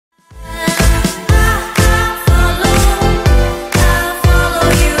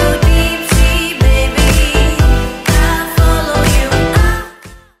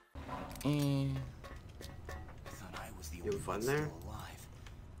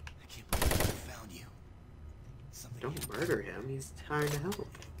Don't murder him. He's trying to help.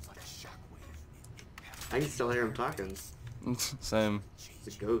 I can still hear him talking. Same.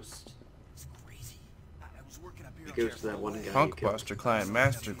 It's a ghost. He goes to that one guy. Conquester client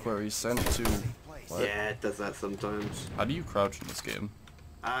master query sent to. What? Yeah, it does that sometimes. How do you crouch in this game?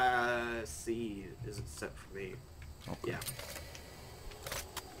 C isn't set for me. Okay. Yeah.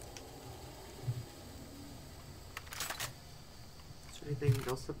 Is there anything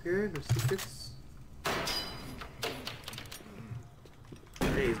else up here? No secrets?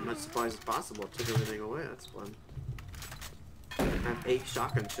 Hey, as much supplies as possible. Took everything away. That's fun. I have 8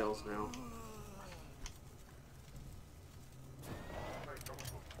 shotgun shells now.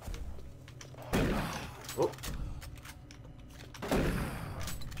 Oh.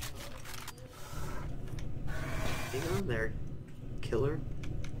 Hang on there, killer.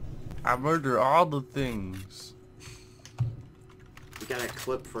 I murder all the things. We got a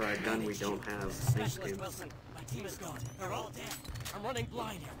clip for a gun we don't have. Thanks, game. My team is gone. They're all dead. I'm running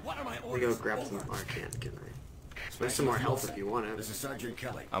blind here. What are my We orders? go grab some. I can't, can I? There's some more health if you want it. This is Sergeant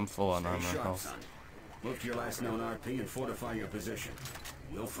Kelly. I'm full on armor Stay sharp, health. son. Move to your last known RP and fortify your position.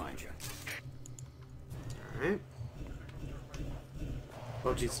 We'll find you. Alright.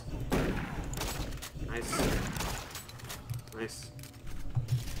 Oh, jeez. Nice. Nice.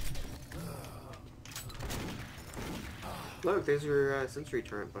 Look, there's your sensory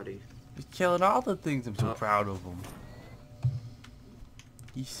turret, buddy. He's killing all the things. I'm so Oh. proud of him.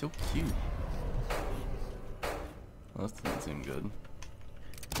 He's so cute. Well, that doesn't seem good.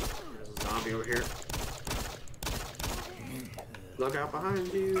 There's a zombie over here. Look out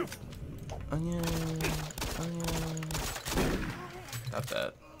behind you. Onion. Onion. Stop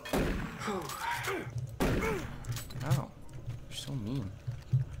that. Ow. You're so mean.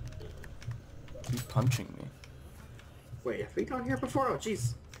 Keep punching me. Wait, have we gone here before? Oh,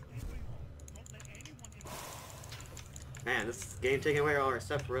 jeez. Man, this game taking away all our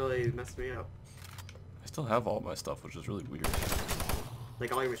stuff really messed me up. I still have all my stuff, which is really weird.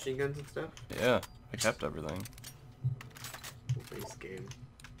 Like all your machine guns and stuff? Yeah, I kept everything. Thanks, game.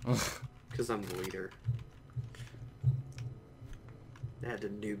 Because I'm the leader. They had to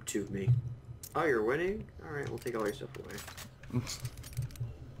noob tube me. Oh, you're winning? Alright, we'll take all your stuff away.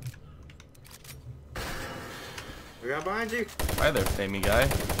 We got behind you! Hi there, Flamey guy.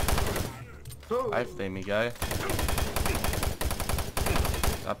 Oh. Hi, Flamey guy.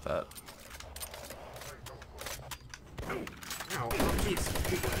 Stop that. Ow, oh jeez.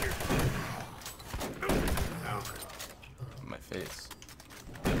 People here. Ow. My face.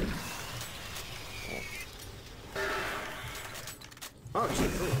 Oh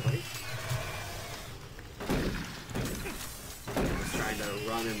jeez, hello buddy. I was trying to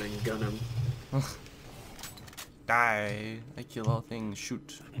run him and gun him. Die. I kill all things.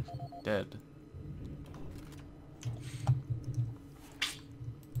 Shoot. Dead.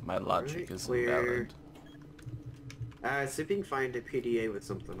 My logic Alright, is clear. invalid. See if you can find a PDA with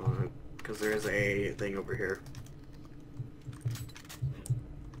something on it. Because there is a thing over here.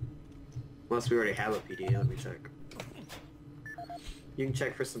 Unless we already have a PDA, let me check. You can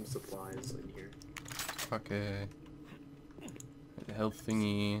check for some supplies in here. Okay. The health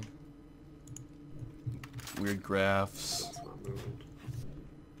thingy. Weird graphs. That's not moving.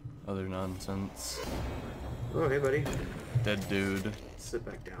 Other nonsense. Oh, hey buddy. Dead dude. Sit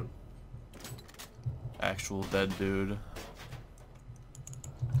back down. Actual dead dude.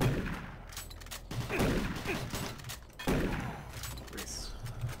 Nice.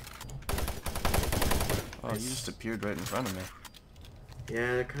 Oh, you just appeared right in front of me.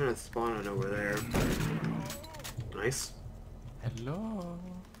 Yeah, they're kind of spawning over there. Nice. Hello.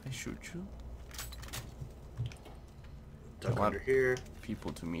 I shoot you. Duck want- under here.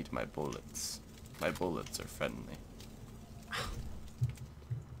 People to meet my bullets. My bullets are friendly.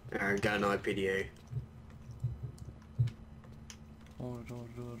 Alright, got another PDA.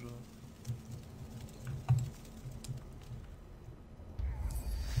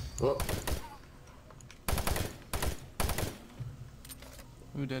 Oh,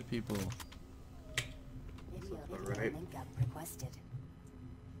 Who dead people? alright. Link up requested.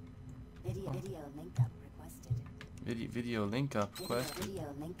 Video link up requested. Video link up request.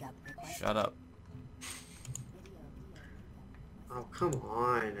 Video link up requested. Shut up. Oh, come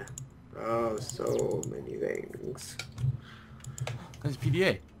on. Oh, so many things. There's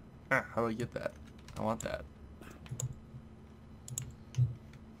PDA. Ah, how do I get that? I want that.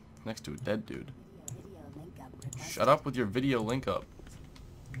 Next to a dead dude. Video link up requested. Shut up with your video link up.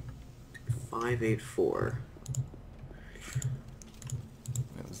 584.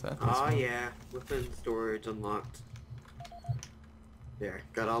 Wait, was that this Oh one? yeah, within storage unlocked. There,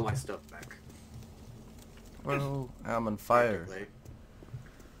 got all my stuff back. Well, I'm on fire. Practically.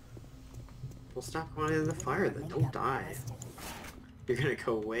 Well, stop going in the fire then. Don't die. You're gonna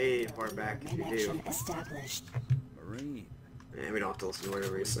go way far back if you do. Connection established. Marine. And we don't have to listen to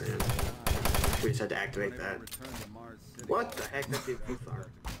whatever he's saying. We just had to activate that. What the heck? That dude too far.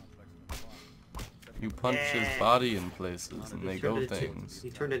 You punch his body in places and they go things. He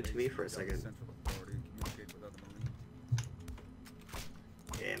turned into me for a second.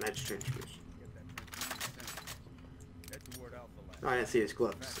 Yeah, match transmission. Oh, I didn't see his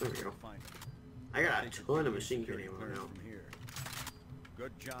gloves. There we go. I got a ton of machine gun ammo now.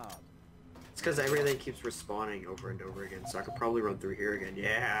 Good job. It's because everything keeps respawning over and over again, so I could probably run through here again.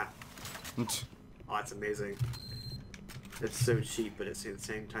 Yeah! Oh, that's amazing. It's so cheap, but at the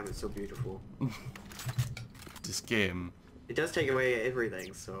same time it's so beautiful. This game. It does take away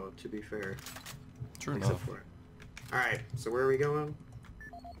everything, so to be fair. True Except enough. for it. Alright, so where are we going?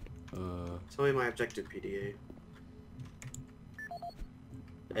 Tell me my objective, PDA.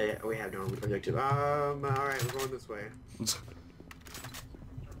 We have no objective. Alright, we're going this way.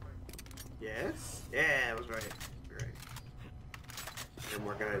 Yes? Yeah, I was right. Alright. There are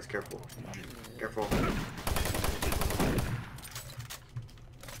more guys, careful. Careful.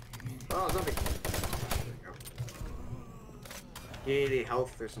 Oh, zombie! There we go. You need any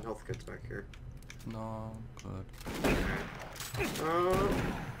health? There's some health kits back here. No, good.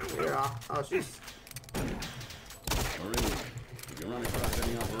 Yeah. Oh, jeez. Marine. If you run across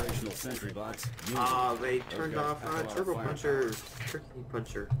any operational sentry bots, use Oh, it. they Those turned guys off have a lot of turbo firepower. puncher. Turkey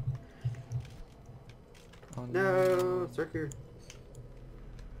puncher. Oh, No, it's right here.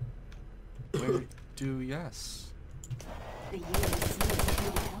 Where do yes? The UAC is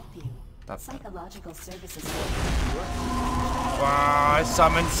here to help you. That. Psychological services. Wow, I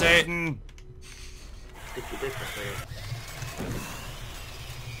summoned Satan! I think you did that later.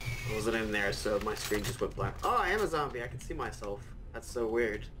 I wasn't in there, so my screen just went black. Oh, I am a zombie. I can see myself. That's so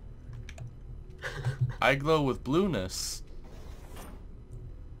weird. I glow with blueness.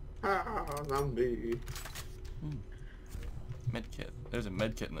 Ah, zombie. Medkit. There's a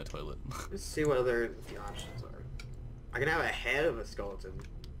medkit in the toilet. Let's see what other the options are. I can have a head of a skeleton.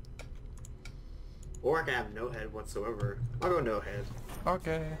 Or I can have no head whatsoever. I'll go no head.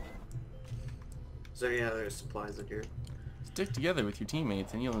 Okay. Is there any other supplies in here? Stick together with your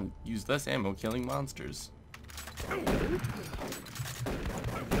teammates and you'll use less ammo killing monsters.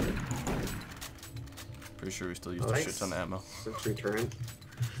 Pretty sure we still used a shit ton of ammo. Sentry turret.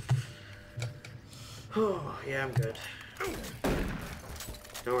 Oh, yeah, I'm good.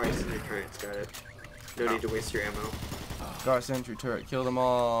 Don't worry, sentry turret's got it. No need to waste your ammo. Got sentry turret, kill them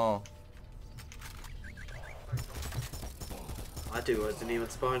all. That dude wasn't even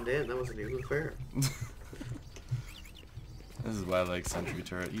spawned in. That wasn't even fair. This is why I like sentry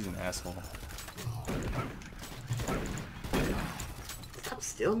turret. He's an asshole. Stop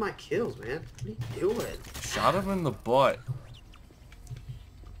stealing my kills, man. What are you doing? Shot him in the butt.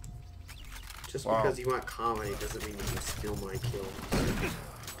 Just Wow. because you want comedy doesn't mean you can steal my kills.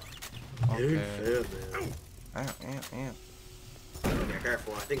 Okay. Fair, man. Ow. Yeah,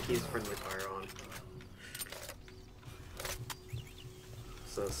 careful. I think he's friendly fire on.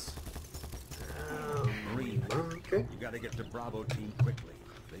 Sus. Marine. Okay. You gotta get to Bravo team quickly.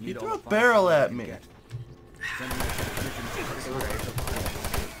 They He need all threw a the barrel firepower at they me. can get. Send them expeditions to Alright.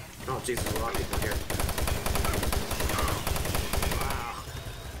 Oh, Jesus, a lot of people here.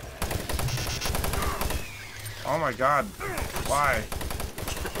 Wow. Oh my god. Why?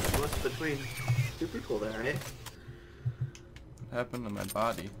 What's between two people there, eh? What happened to my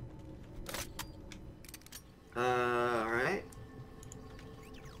body? Alright.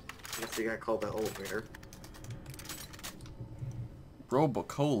 Guess we got called the elevator.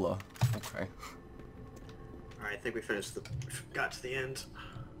 Robocola. Okay. Alright, I think we finished got to the end.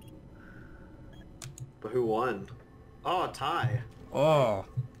 But who won? Oh, a tie. Oh.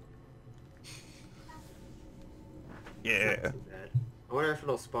 Not Yeah. too bad. I wonder if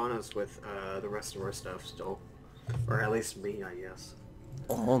it'll spawn us with the rest of our stuff still. Or at least me, I guess.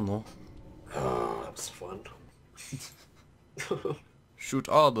 Oh no. Oh, that was fun. Shoot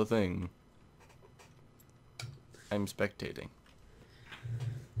all the thing. I'm spectating.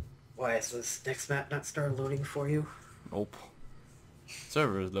 Why, is this next map not start loading for you? Nope.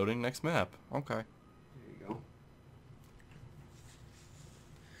 Server is loading next map. Okay. There you go.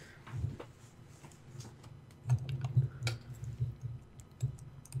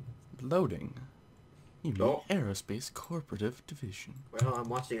 Loading. Union Oh. Aerospace Corporation Division. Well, I'm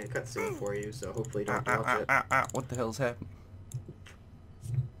watching a cutscene for you, so hopefully you don't interrupt it. What the hell's happening?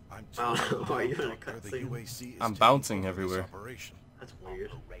 I'm Oh, told why are you in a where the cutscene? UAC is I'm taking bouncing over this everywhere. operation. That's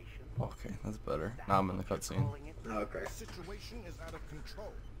weird. Okay, that's better. Now I'm in the cutscene. Okay. Situation is out of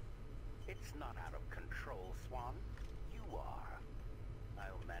control. It's not out of control, Swan. You are.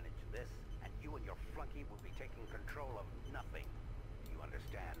 I'll manage this, and you and your flunky will be taking control of nothing. You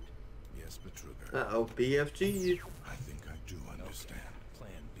understand? Yes, Betruger. Uh-oh, BFG. I think I do understand. Plan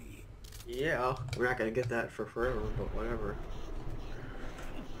B. Yeah, we're not gonna get that for forever, but whatever.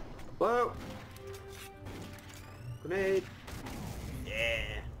 Whoa! Grenade! Yeah!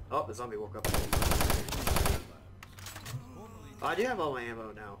 Oh, the zombie woke up. Oh, I do have all my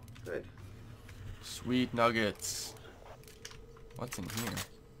ammo now. Good. Sweet nuggets. What's in here?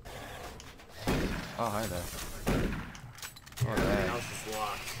 Oh, hi there. Oh, Everything there. else is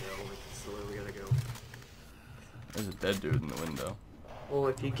locked, so that's the way we gotta go. There's a dead dude in the window. Well,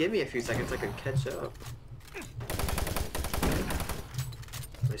 if you give me a few seconds, I can catch up.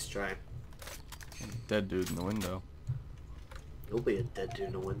 Nice try. Dead dude in the window. You'll be a dead dude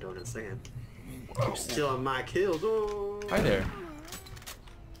in the window in a second. Keep stealing my kills. Oh! Hi there.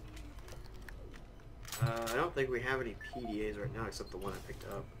 I don't think we have any PDAs right now except the one I picked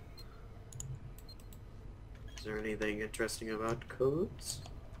up. Is there anything interesting about codes?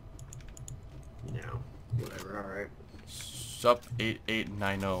 No. Whatever, alright. Sup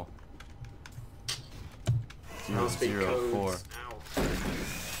 8890. I don't speak 004. codes. Ow.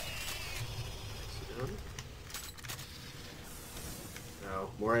 Sit down. No,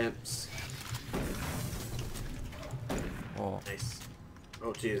 more imps. Oh, Nice.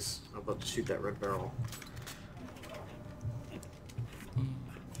 Oh jeez, I'm about to shoot that red barrel.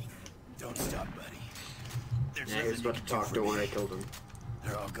 Don't stop, buddy. There's Yeah, he was about to talk to when I killed him.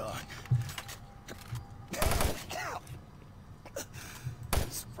 They're all gone.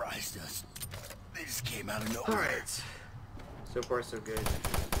 Surprised us. They just came out of nowhere. Alright. So far so good.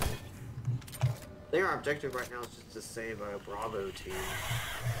 I think our objective right now is just to save a Bravo team.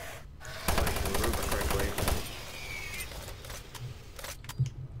 If I can remember correctly.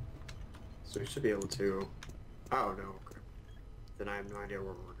 So we should be able to... Oh no. Okay. Then I have no idea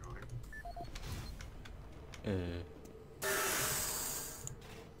where we're going. Did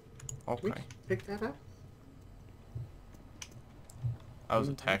we okay. pick that up? I was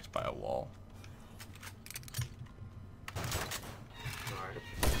attacked by a wall. Alright.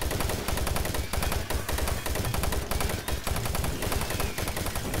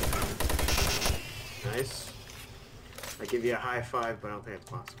 Nice. I give you a high five, but I don't think it's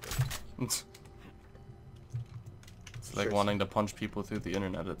possible. It's like Sure. wanting to punch people through the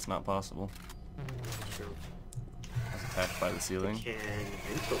internet. It's not possible. That's true. I was attacked by the ceiling. Can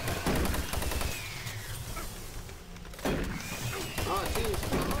oh, jeez.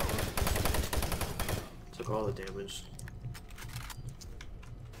 Took all the damage.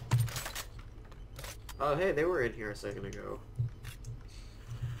 Oh, hey, they were in here a second ago.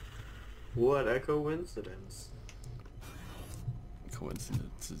 What a coincidence.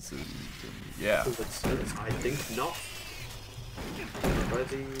 Coincidences. Yeah. Coincidence? I think not.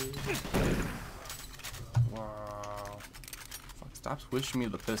 Buddy. Wow. Fuck, stop swishing me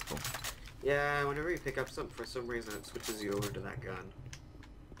the pistol. Yeah, whenever you pick up something, for some reason it switches you over to that gun.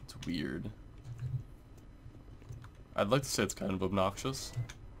 It's weird. I'd like to say it's kind of obnoxious.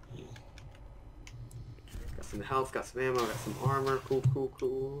 Got some health, got some ammo, got some armor. Cool, cool,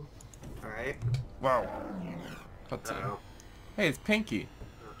 cool. Alright. Wow. Cutscene. Uh-oh. Hey, it's Pinky.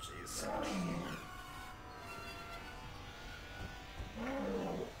 Oh, jeez.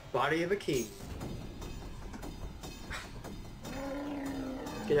 Body of a king.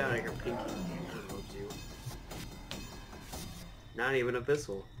 Get out of here, Pinky. I love you. Not even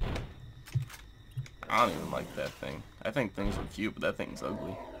Abyssle. I don't even like that thing. I think things are cute, but that thing's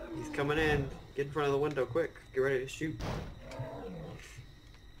ugly. He's coming in. Get in front of the window, quick. Get ready to shoot.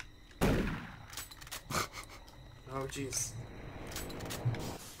 Oh, jeez.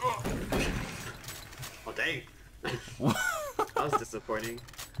 Oh, dang. That was disappointing.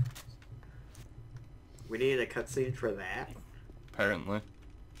 We needed a cutscene for that. Apparently.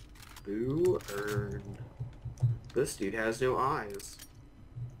 Boo earn. This dude has no eyes.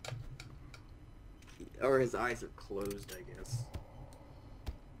 Or his eyes are closed, I guess.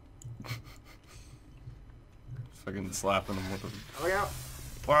 Fucking slapping him with a... Oh, yeah.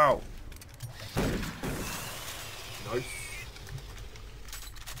 Wow. Nice.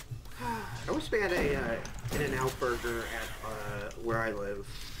 I wish we had a In-N-Out burger at where I live.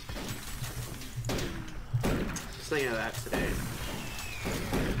 Just thinking of that today.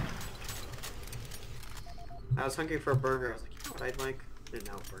 I was hungry for a burger. I was like, you know what I'd like?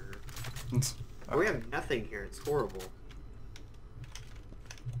 In-N-Out burger. Oh, we have nothing here. It's horrible.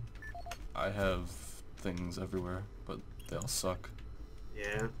 I have things everywhere, but they all suck.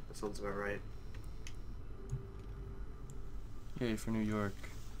 Yeah, that sounds about right. Yay for New York.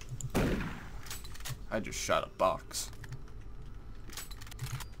 I just shot a box.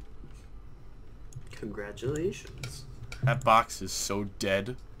 Congratulations. That box is so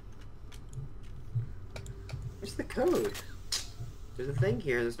dead. Where's the code? There's a thing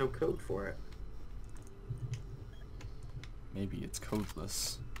here, there's no code for it. Maybe it's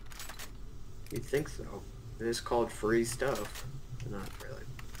codeless. You'd think so. It is called free stuff. Not really.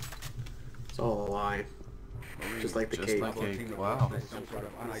 It's all a lie. Just like the Just cave. like a wow. Some sort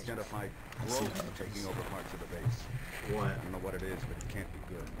of unidentified growth taking over parts of the base. What? I don't know what it is, but it can't be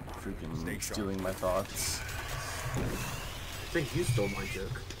good. Stay Freaking sharp. stealing my thoughts. I think you stole my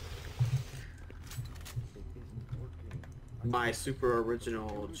joke. My super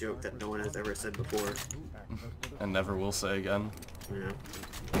original joke that no one has ever said before. And never will say again. Yeah.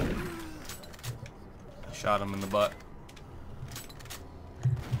 I shot him in the butt.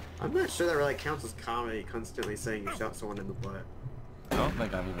 I'm not sure that really counts as comedy, constantly saying you shot someone in the butt. I don't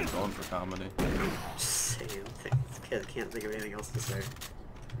think I'm even going for comedy. Just saying things. Can't think of anything else to say.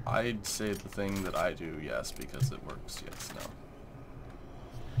 I'd say the thing that I do, yes, because it works. Yes, no.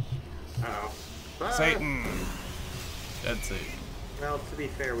 Uh-oh. Ah! Satan! Dead Satan. Well, to be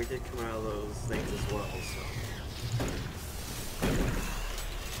fair, we did come out of those things as well, so...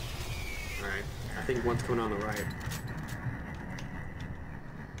 Alright, I think one's coming on the right.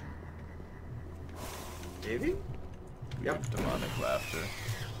 Maybe? Yep. Demonic laughter.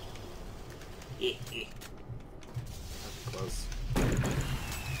 That's close.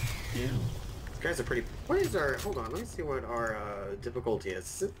 Ew. These guys are pretty... What is our... Hold on, let me see what our difficulty is.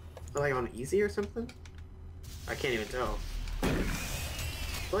 Is it like on easy or something? I can't even tell. I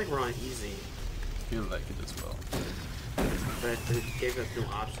feel like we're on easy. Feel like it as well. But it gave us no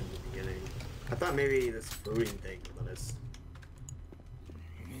option at the beginning. I thought maybe this voting thing would let us...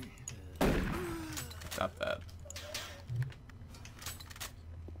 Not bad.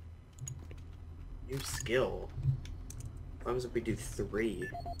 New skill. What happens if we do 3?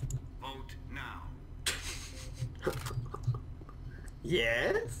 Vote now.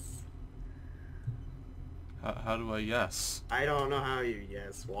 Yes? How do I yes? I don't know how you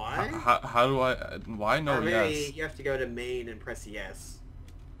yes. Why? How do I... Why no Or maybe yes? you have to go to main and press yes.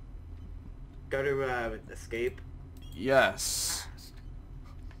 Go to escape. Yes.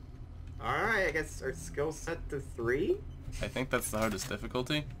 Alright, I guess our skill set to 3? I think that's the hardest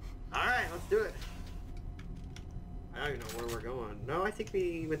difficulty. Alright, let's do it. I don't even know where we're going. No, I think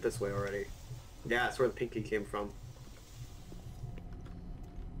we went this way already. Yeah, that's where the pinky came from.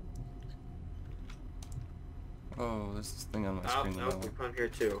 Oh, there's this thing on my Oh, screen. no, we found here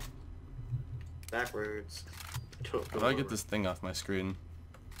too. Backwards. How do I get this thing off my screen?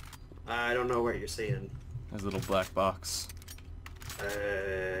 I don't know what you're seeing. There's a little black box.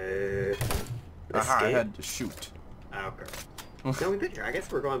 Escape? Aha, I had to shoot. Oh, okay. No, we've been here. I guess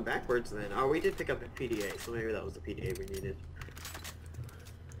we're going backwards then. Oh, we did pick up a PDA, so maybe that was the PDA we needed.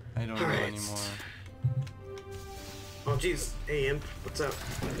 I don't know Alright. anymore. Oh, jeez. Hey, Imp. What's up?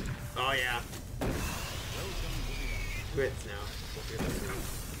 Oh, yeah. Quits now. We'll figure this out.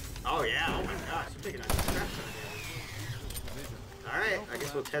 Oh, yeah. Oh, my gosh. You're taking a crap ton of damage. Alright, I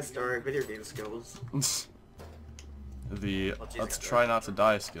guess we'll test our video game skills. The Oh, geez, let's got try that. not to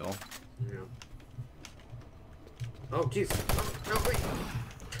die skill. Yeah. Oh, jeez. Oh, no, wait.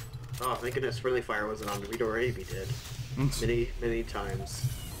 Oh, thank goodness friendly fire wasn't on. We'd already be dead. Many, many times.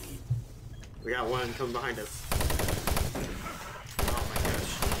 We got one coming behind us. Oh my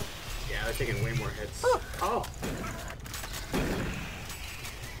gosh. Yeah, they're taking way more hits. Oh!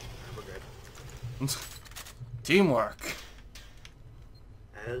 We're good. Teamwork.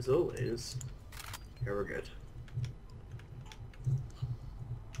 As always. Yeah, we're good.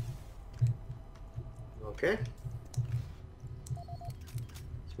 Okay.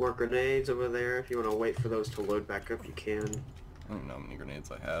 Some more grenades over there. If you want to wait for those to load back up, you can. I don't know how many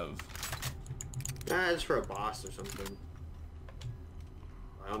grenades I have. It's for a boss or something.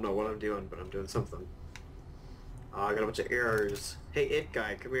 I don't know what I'm doing, but I'm doing something. Oh, I got a bunch of errors. Hey, it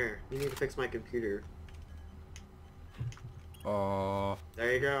guy, come here. You need to fix my computer. Oh,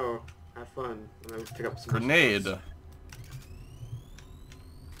 There you go. Have fun. I'm gonna pick up some grenade. stuff.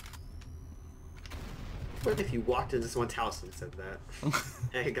 What if you walked into someone's house and said that?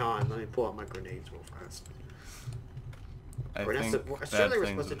 Hang on, let me pull out my grenades real fast. I We're not think su- bad surely we're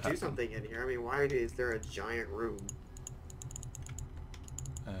things supposed to have do happened. something in here. I mean, why is there a giant room?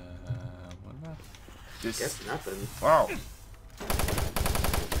 What about this? Guess nothing. Wow.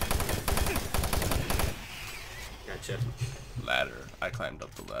 Gotcha. Ladder. I climbed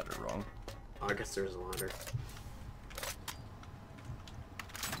up the ladder wrong. Oh, I guess there's a ladder.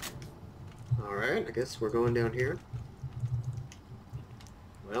 Alright, I guess we're going down here.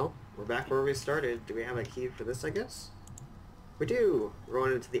 Well, we're back where we started. Do we have a key for this, I guess? We do! We're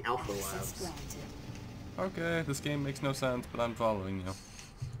going into the Alpha Access Labs. granted. Okay, this game makes no sense, but I'm following you.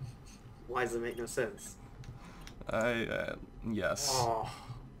 Why does it make no sense? Yes. Oh,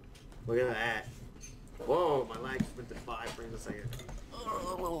 look at that. Whoa, my lag went to 5 frames a second.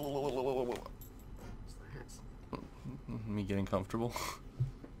 What's that? Me getting comfortable.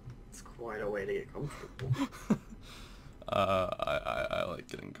 It's quite a way to get comfortable. I like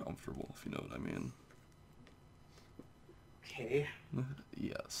getting comfortable, if you know what I mean. Okay. I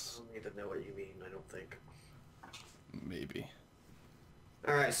Yes. don't need to know what you mean, I don't think. Maybe.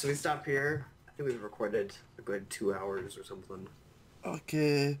 Alright, so we stop here. I think we've recorded a good 2 hours or something.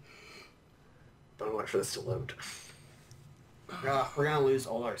 Okay. Don't wait for this to load. We're gonna lose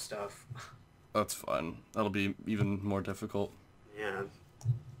all our stuff. That's fine. That'll be even more difficult. Yeah.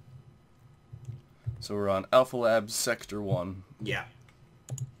 So we're on Alpha Labs Sector 1. Yeah.